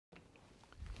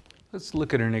Let's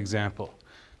look at an example.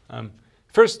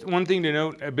 First, one thing to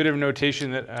note, a bit of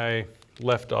notation that I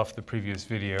left off the previous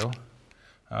video.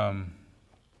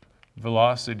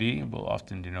 Velocity we'll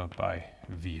often denote by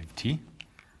v of t.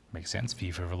 Makes sense,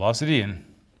 v for velocity, and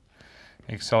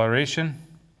acceleration,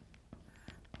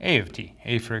 a of t,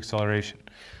 a for acceleration.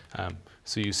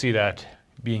 So you see that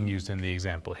being used in the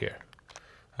example here.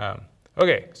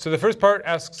 Okay, so the first part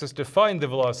asks us to find the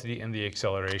velocity and the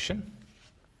acceleration.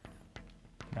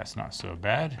 That's not so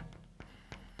bad.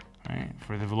 Right.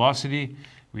 For the velocity,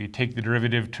 we take the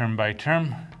derivative term by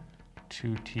term,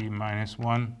 2t minus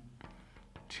 1,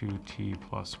 2t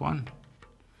plus 1.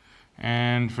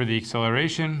 And for the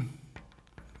acceleration,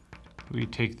 we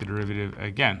take the derivative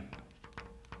again.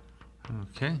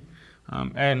 Okay.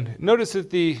 And notice that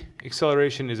the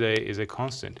acceleration is a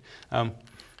constant.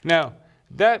 Now,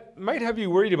 that might have you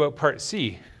worried about part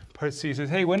C. Part C says,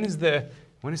 hey, when is the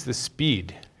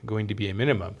speed going to be a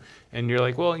minimum? And you're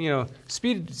like, well, you know,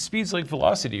 speed's like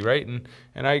velocity, right?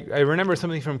 And I remember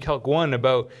something from Calc 1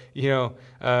 about, you know,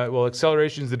 well,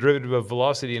 acceleration is the derivative of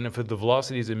velocity, and if the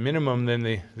velocity is a minimum, then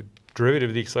the derivative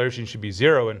of the acceleration should be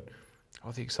 0, and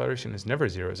well, the acceleration is never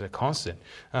 0, it's a constant.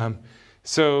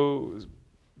 So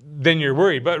then you're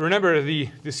worried. But remember, the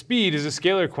speed is a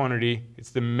scalar quantity.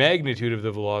 It's the magnitude of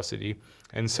the velocity.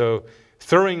 And so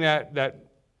throwing that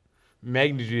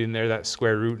magnitude in there, that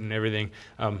square root and everything,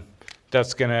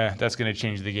 that's gonna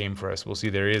change the game for us. We'll see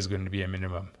there is going to be a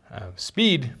minimum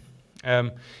speed.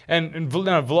 And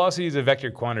now velocity is a vector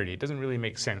quantity. It doesn't really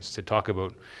make sense to talk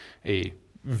about a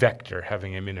vector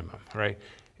having a minimum, right?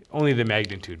 Only the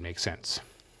magnitude makes sense.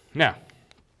 Now,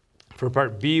 for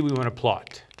part B, we want to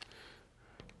plot.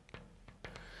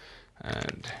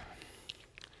 And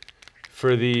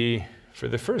for the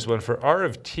first one, for r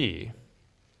of t,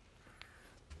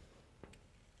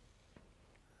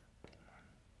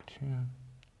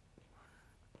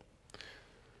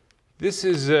 this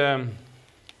is, it's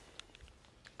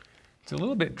a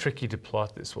little bit tricky to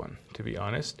plot this one, to be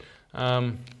honest,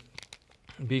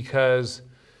 because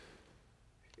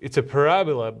it's a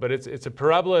parabola, but it's a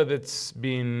parabola that's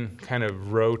been kind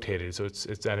of rotated, so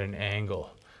it's at an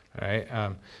angle, right?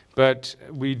 But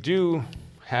we do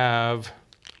have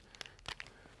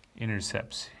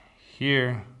intercepts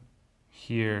here,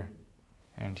 here,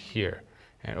 and here.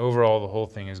 And overall, the whole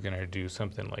thing is going to do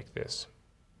something like this.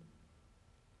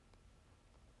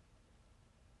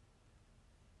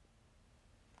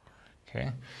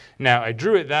 Okay. Now, I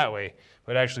drew it that way,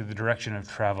 but actually the direction of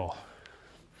travel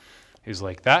is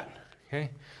like that. Okay.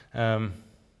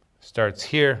 Starts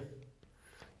here,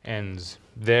 ends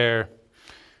there.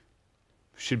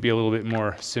 Should be a little bit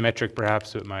more symmetric,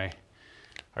 perhaps, but my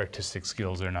artistic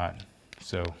skills are not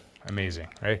so amazing,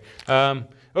 right?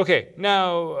 Okay,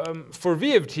 now for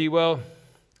v of t, well,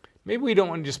 maybe we don't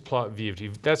want to just plot v of t.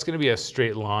 That's going to be a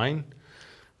straight line.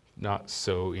 Not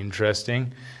so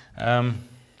interesting.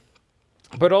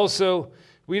 But also,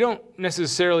 we don't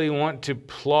necessarily want to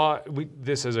plot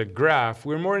this as a graph.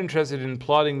 We're more interested in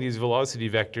plotting these velocity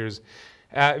vectors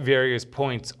at various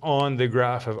points on the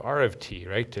graph of r of t,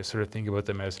 right? To sort of think about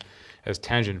them as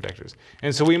tangent vectors.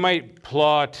 And so we might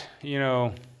plot, you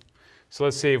know, so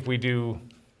let's say if we do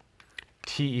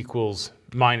t equals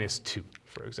 -2,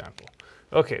 for example.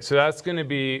 Okay, so that's going to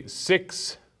be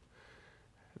 6.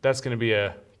 That's going to be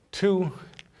a 2.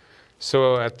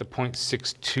 So at the point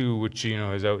 6,2, which, you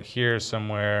know, is out here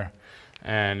somewhere,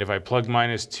 and if I plug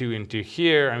 -2 into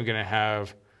here, I'm going to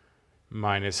have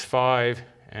 -5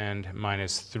 and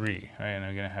 -3, right? And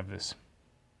I'm going to have this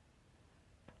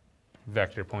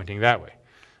vector pointing that way.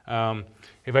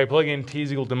 If I plug in t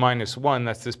is equal to -1,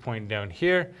 that's this point down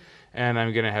here, and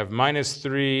I'm going to have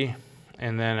 -3,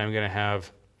 and then I'm going to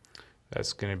have,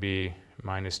 that's going to be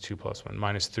 -2 plus 1,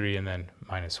 -3, and then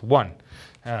 -1.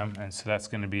 And so that's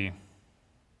going to be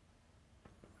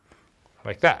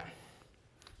like that.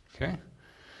 Okay?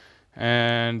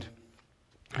 And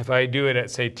if I do it at,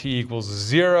 say, t equals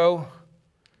 0,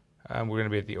 we're going to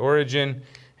be at the origin,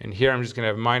 and here I'm just going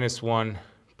to have -1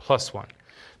 plus 1.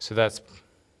 So that's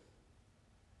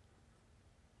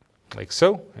like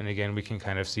so. And again, we can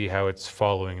kind of see how it's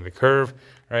following the curve,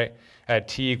 right? At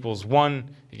t equals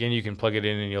 1, again, you can plug it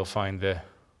in and you'll find the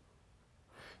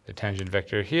tangent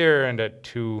vector here, and at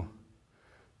 2,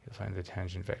 you'll find the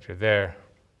tangent vector there,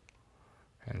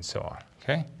 and so on,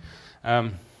 okay?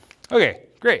 Okay,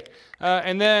 great.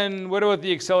 And then what about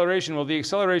the acceleration? Well, the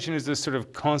acceleration is this sort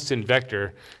of constant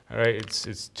vector, all right?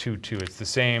 It's 2, 2. It's the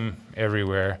same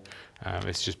everywhere.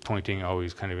 It's just pointing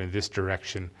always kind of in this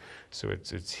direction. So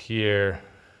it's here,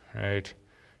 right?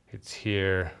 It's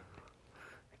here.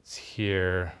 It's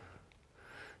here.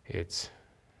 It's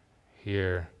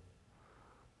here.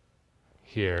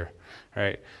 here,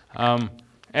 right?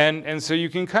 And so you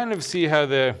can kind of see how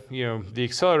the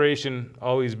acceleration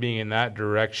always being in that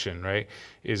direction, right,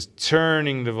 is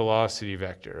turning the velocity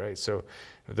vector, right? So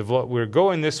we're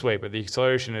going this way, but the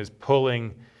acceleration is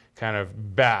pulling kind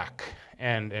of back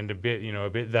and a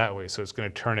bit that way. So it's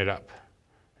going to turn it up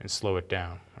and slow it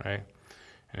down, right?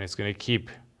 And it's going to keep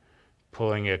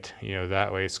pulling it,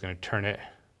 that way. It's going to turn it,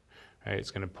 right?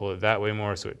 It's going to pull it that way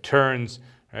more, so it turns,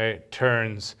 right?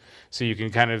 Turns. So you can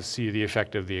kind of see the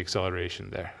effect of the acceleration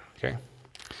there, okay?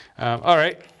 All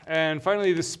right, and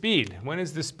finally the speed. When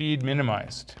is the speed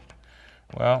minimized?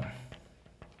 Well,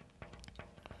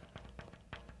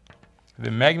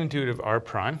 the magnitude of r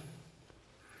prime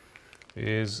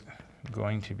is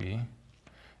going to be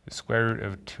the square root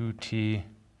of 2t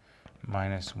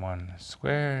minus 1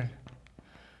 squared,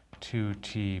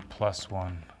 2t plus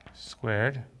 1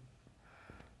 squared.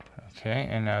 Okay,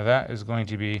 and now that is going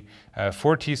to be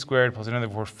 4t squared plus another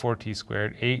 4t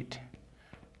squared,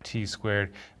 8t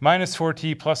squared, minus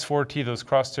 4t plus 4t, those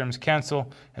cross terms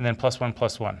cancel, and then plus 1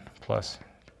 plus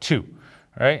 2,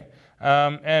 right?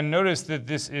 And notice that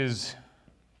this is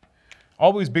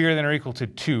always bigger than or equal to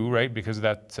 2, right, because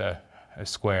that's a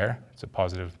square. It's a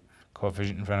positive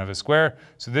coefficient in front of a square.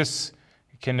 So this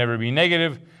can never be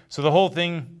negative. So the whole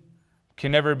thing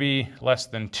can never be less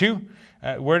than 2.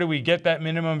 Where do we get that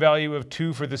minimum value of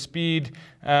 2 for the speed?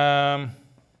 Well,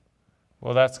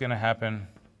 that's going to happen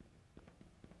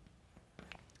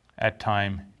at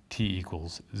time t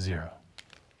equals 0.